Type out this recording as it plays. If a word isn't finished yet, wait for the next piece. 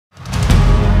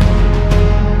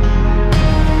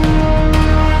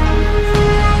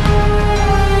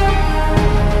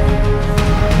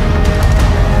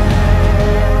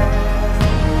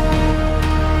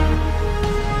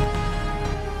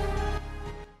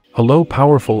Hello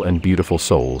powerful and beautiful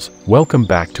souls, welcome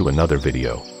back to another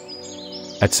video.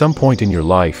 At some point in your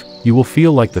life, you will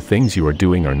feel like the things you are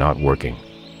doing are not working.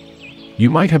 You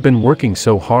might have been working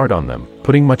so hard on them,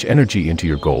 putting much energy into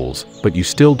your goals, but you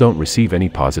still don't receive any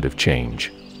positive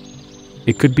change.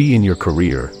 It could be in your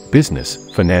career, business,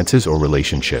 finances, or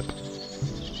relationship.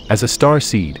 As a star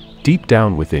seed, deep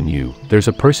down within you, there's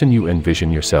a person you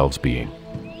envision yourselves being.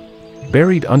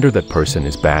 Buried under that person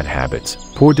is bad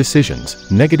habits, poor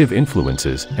decisions, negative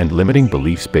influences, and limiting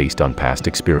beliefs based on past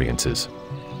experiences.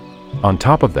 On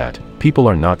top of that, people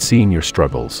are not seeing your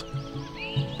struggles.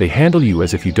 They handle you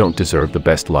as if you don't deserve the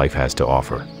best life has to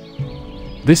offer.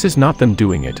 This is not them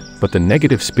doing it, but the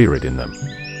negative spirit in them.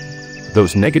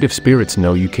 Those negative spirits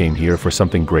know you came here for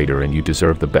something greater and you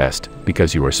deserve the best,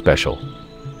 because you are special.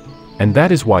 And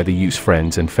that is why they use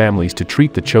friends and families to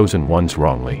treat the chosen ones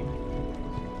wrongly.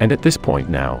 And at this point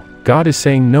now, God is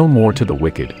saying no more to the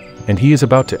wicked, and He is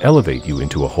about to elevate you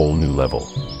into a whole new level.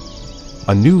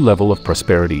 A new level of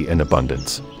prosperity and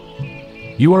abundance.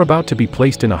 You are about to be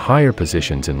placed in a higher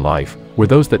positions in life, where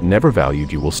those that never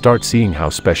valued you will start seeing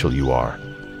how special you are.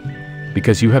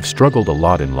 Because you have struggled a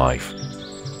lot in life.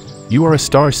 You are a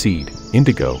star seed,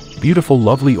 indigo, beautiful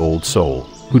lovely old soul,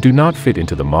 who do not fit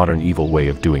into the modern evil way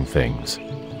of doing things.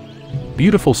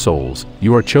 Beautiful souls,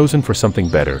 you are chosen for something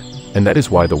better, and that is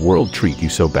why the world treat you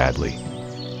so badly.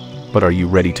 But are you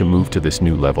ready to move to this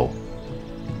new level?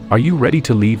 Are you ready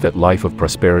to leave that life of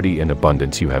prosperity and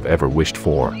abundance you have ever wished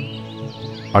for?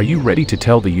 Are you ready to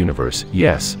tell the universe,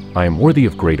 yes, I am worthy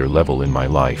of greater level in my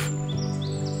life?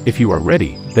 If you are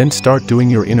ready, then start doing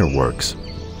your inner works.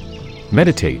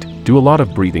 Meditate, do a lot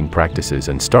of breathing practices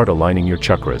and start aligning your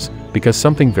chakras, because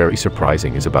something very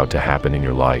surprising is about to happen in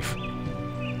your life.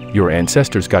 Your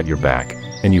ancestors got your back,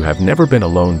 and you have never been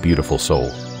alone, beautiful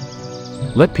soul.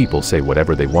 Let people say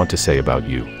whatever they want to say about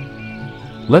you.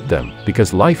 Let them,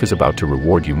 because life is about to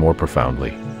reward you more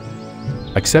profoundly.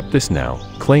 Accept this now,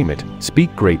 claim it,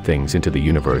 speak great things into the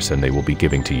universe and they will be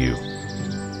giving to you.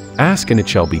 Ask and it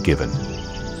shall be given.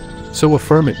 So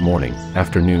affirm it morning,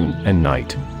 afternoon, and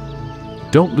night.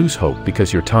 Don't lose hope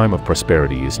because your time of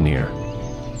prosperity is near.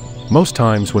 Most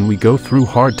times when we go through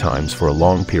hard times for a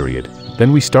long period,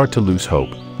 then we start to lose hope.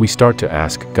 We start to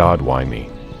ask, God, why me?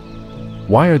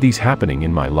 Why are these happening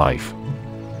in my life?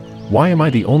 Why am I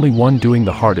the only one doing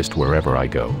the hardest wherever I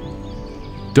go?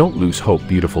 Don't lose hope,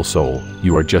 beautiful soul,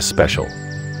 you are just special.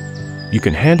 You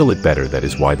can handle it better, that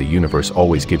is why the universe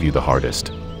always gives you the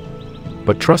hardest.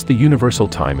 But trust the universal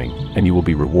timing, and you will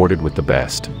be rewarded with the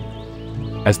best.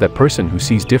 As that person who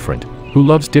sees different, who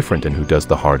loves different and who does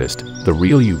the hardest, the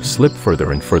real you slip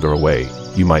further and further away,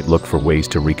 you might look for ways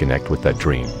to reconnect with that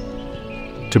dream.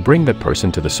 To bring that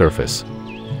person to the surface.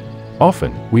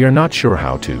 Often, we are not sure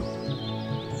how to.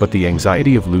 But the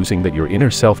anxiety of losing that your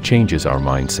inner self changes our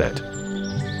mindset.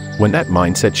 When that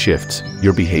mindset shifts,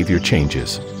 your behavior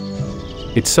changes.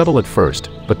 It's subtle at first,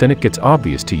 but then it gets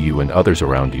obvious to you and others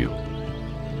around you.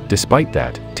 Despite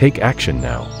that, take action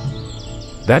now.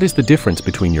 That is the difference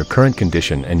between your current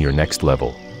condition and your next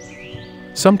level.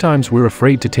 Sometimes we're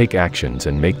afraid to take actions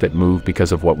and make that move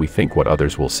because of what we think what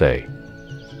others will say.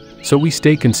 So we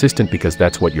stay consistent because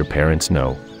that's what your parents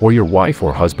know, or your wife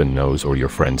or husband knows, or your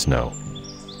friends know.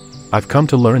 I've come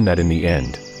to learn that in the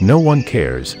end, no one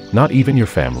cares, not even your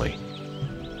family.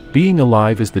 Being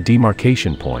alive is the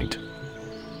demarcation point.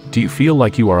 Do you feel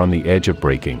like you are on the edge of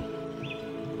breaking?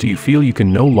 Do you feel you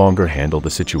can no longer handle the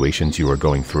situations you are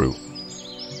going through?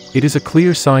 It is a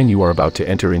clear sign you are about to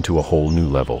enter into a whole new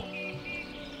level.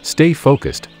 Stay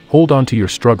focused, hold on to your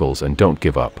struggles and don't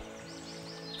give up.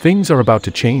 Things are about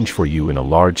to change for you in a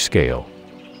large scale.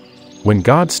 When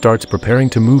God starts preparing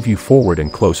to move you forward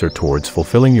and closer towards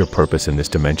fulfilling your purpose in this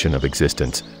dimension of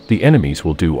existence, the enemies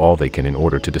will do all they can in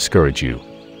order to discourage you.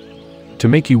 To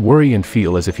make you worry and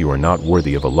feel as if you are not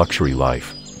worthy of a luxury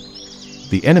life.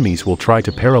 The enemies will try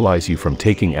to paralyze you from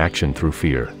taking action through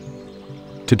fear.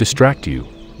 To distract you.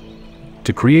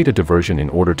 To create a diversion in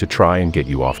order to try and get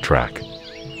you off track.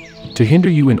 To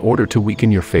hinder you in order to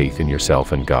weaken your faith in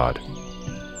yourself and God.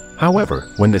 However,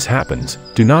 when this happens,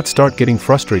 do not start getting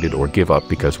frustrated or give up,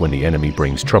 because when the enemy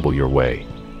brings trouble your way,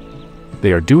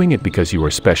 they are doing it because you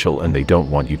are special and they don't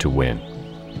want you to win.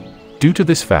 Due to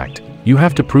this fact, you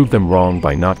have to prove them wrong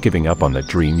by not giving up on that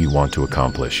dream you want to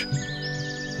accomplish.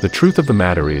 The truth of the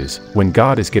matter is, when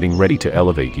God is getting ready to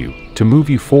elevate you, to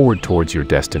move you forward towards your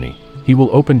destiny, He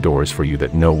will open doors for you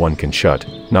that no one can shut,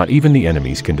 not even the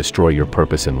enemies can destroy your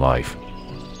purpose in life.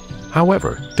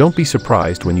 However, don't be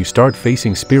surprised when you start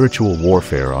facing spiritual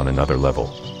warfare on another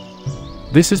level.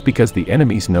 This is because the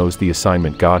enemies knows the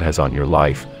assignment God has on your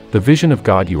life, the vision of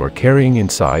God you are carrying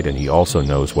inside, and He also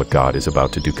knows what God is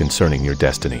about to do concerning your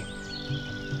destiny.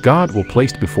 God will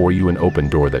place before you an open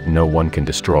door that no one can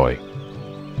destroy.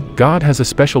 God has a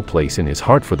special place in His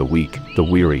heart for the weak, the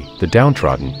weary, the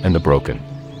downtrodden, and the broken.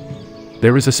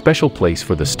 There is a special place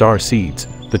for the star seeds,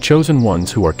 the chosen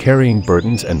ones who are carrying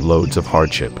burdens and loads of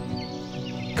hardship.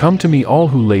 Come to me all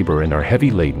who labor and are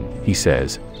heavy laden, He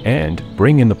says, and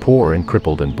bring in the poor and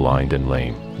crippled and blind and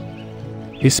lame.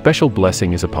 His special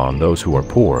blessing is upon those who are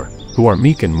poor, who are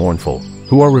meek and mournful,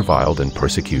 who are reviled and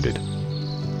persecuted.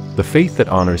 The faith that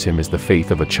honors Him is the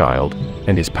faith of a child,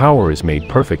 and His power is made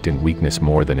perfect in weakness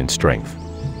more than in strength.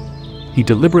 He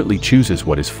deliberately chooses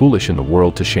what is foolish in the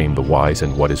world to shame the wise,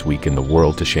 and what is weak in the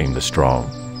world to shame the strong.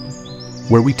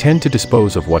 Where we tend to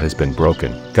dispose of what has been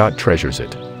broken, God treasures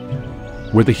it.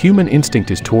 Where the human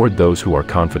instinct is toward those who are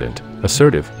confident,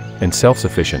 assertive, and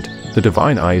self-sufficient, the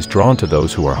divine eye is drawn to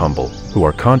those who are humble, who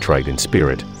are contrite in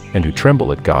spirit, and who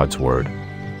tremble at God's word.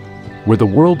 Where the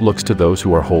world looks to those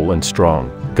who are whole and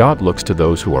strong, God looks to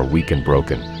those who are weak and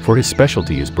broken, for His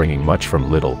specialty is bringing much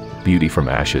from little, beauty from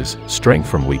ashes, strength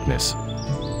from weakness.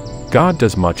 God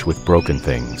does much with broken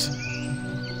things.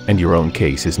 And your own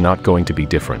case is not going to be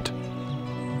different.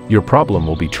 Your problem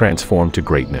will be transformed to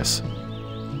greatness.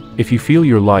 If you feel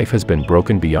your life has been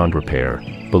broken beyond repair,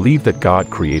 believe that God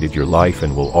created your life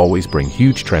and will always bring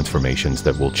huge transformations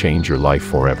that will change your life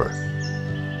forever.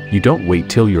 You don't wait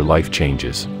till your life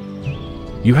changes.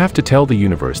 You have to tell the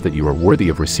universe that you are worthy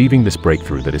of receiving this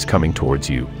breakthrough that is coming towards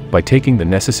you, by taking the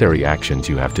necessary actions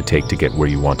you have to take to get where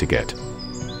you want to get.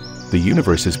 The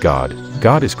universe is God,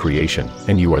 God is creation,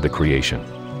 and you are the creation.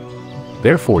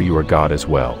 Therefore you are God as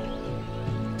well.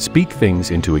 Speak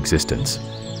things into existence.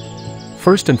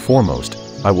 First and foremost,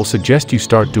 I will suggest you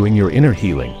start doing your inner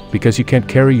healing, because you can't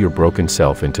carry your broken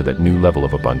self into that new level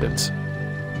of abundance.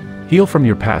 Heal from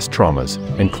your past traumas,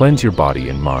 and cleanse your body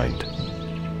and mind.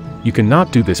 You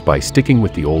cannot do this by sticking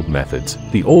with the old methods,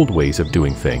 the old ways of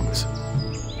doing things.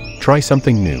 Try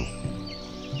something new.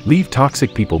 Leave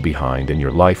toxic people behind and your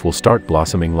life will start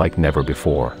blossoming like never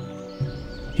before.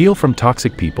 Heal from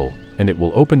toxic people, and it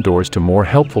will open doors to more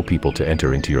helpful people to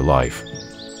enter into your life.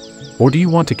 Or do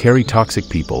you want to carry toxic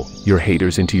people, your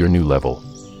haters, into your new level?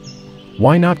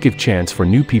 Why not give chance for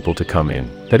new people to come in?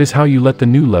 That is how you let the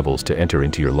new levels to enter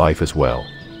into your life as well.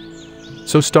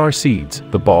 So star seeds,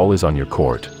 the ball is on your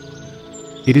court.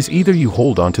 It is either you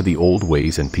hold on to the old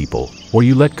ways and people, or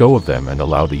you let go of them and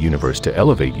allow the universe to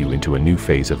elevate you into a new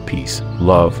phase of peace,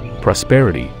 love,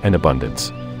 prosperity, and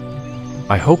abundance.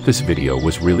 I hope this video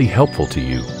was really helpful to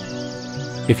you.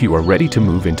 If you are ready to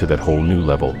move into that whole new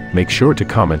level, make sure to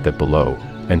comment that below,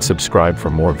 and subscribe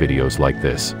for more videos like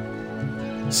this.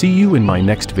 See you in my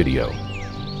next video.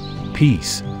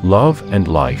 Peace, love, and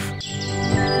life.